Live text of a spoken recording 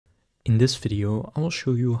In this video, I will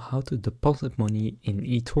show you how to deposit money in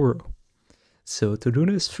eToro. So to do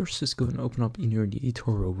this, first just go and open up either the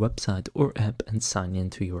eToro website or app and sign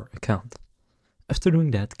into your account. After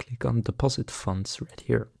doing that, click on Deposit Funds right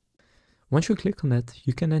here. Once you click on that,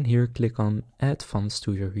 you can then here click on Add Funds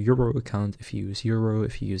to your Euro account. If you use Euro,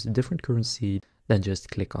 if you use a different currency, then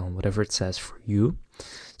just click on whatever it says for you.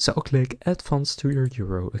 So I'll click Add Funds to your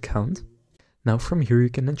Euro account. Now from here you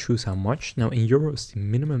can then choose how much. Now in euros the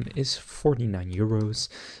minimum is 49 euros.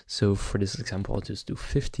 So for this example I'll just do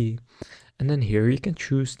 50. And then here you can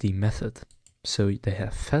choose the method. So they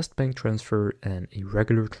have fast bank transfer and a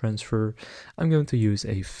regular transfer. I'm going to use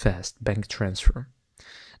a fast bank transfer.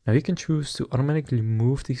 Now you can choose to automatically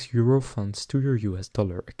move these euro funds to your US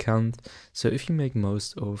dollar account. So if you make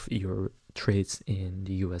most of your trades in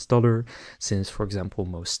the US dollar, since for example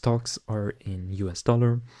most stocks are in US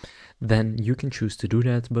dollar, then you can choose to do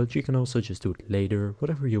that, but you can also just do it later,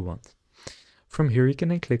 whatever you want. From here you can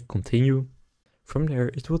then click continue. From there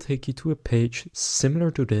it will take you to a page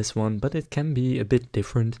similar to this one, but it can be a bit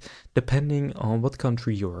different depending on what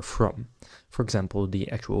country you are from. For example,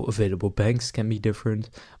 the actual available banks can be different,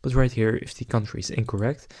 but right here, if the country is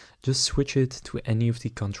incorrect, just switch it to any of the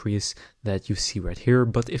countries that you see right here.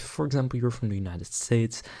 But if, for example, you're from the United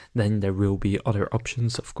States, then there will be other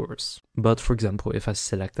options, of course. But for example, if I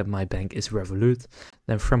select that my bank is Revolut,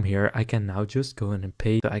 then from here I can now just go in and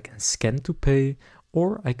pay. So I can scan to pay,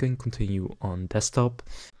 or I can continue on desktop.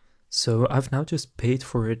 So I've now just paid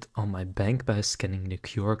for it on my bank by scanning the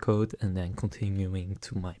QR code and then continuing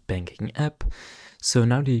to my banking app. So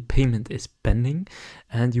now the payment is pending,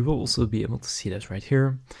 and you will also be able to see that right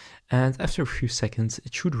here. And after a few seconds,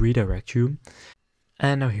 it should redirect you.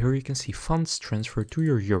 And now here you can see funds transferred to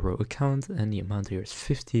your Euro account, and the amount here is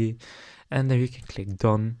 50. And there you can click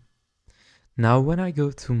done. Now when I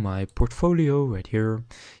go to my portfolio right here,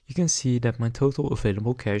 you can see that my total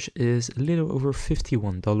available cash is a little over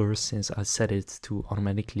 $51 since I set it to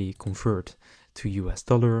automatically convert to US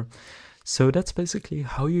dollar. So that's basically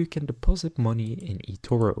how you can deposit money in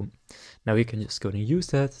eToro. Now you can just go and use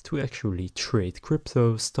that to actually trade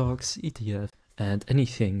crypto, stocks, ETF, and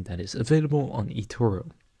anything that is available on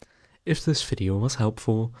eToro. If this video was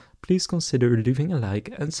helpful, please consider leaving a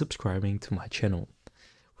like and subscribing to my channel.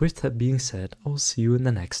 With that being said, I'll see you in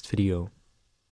the next video.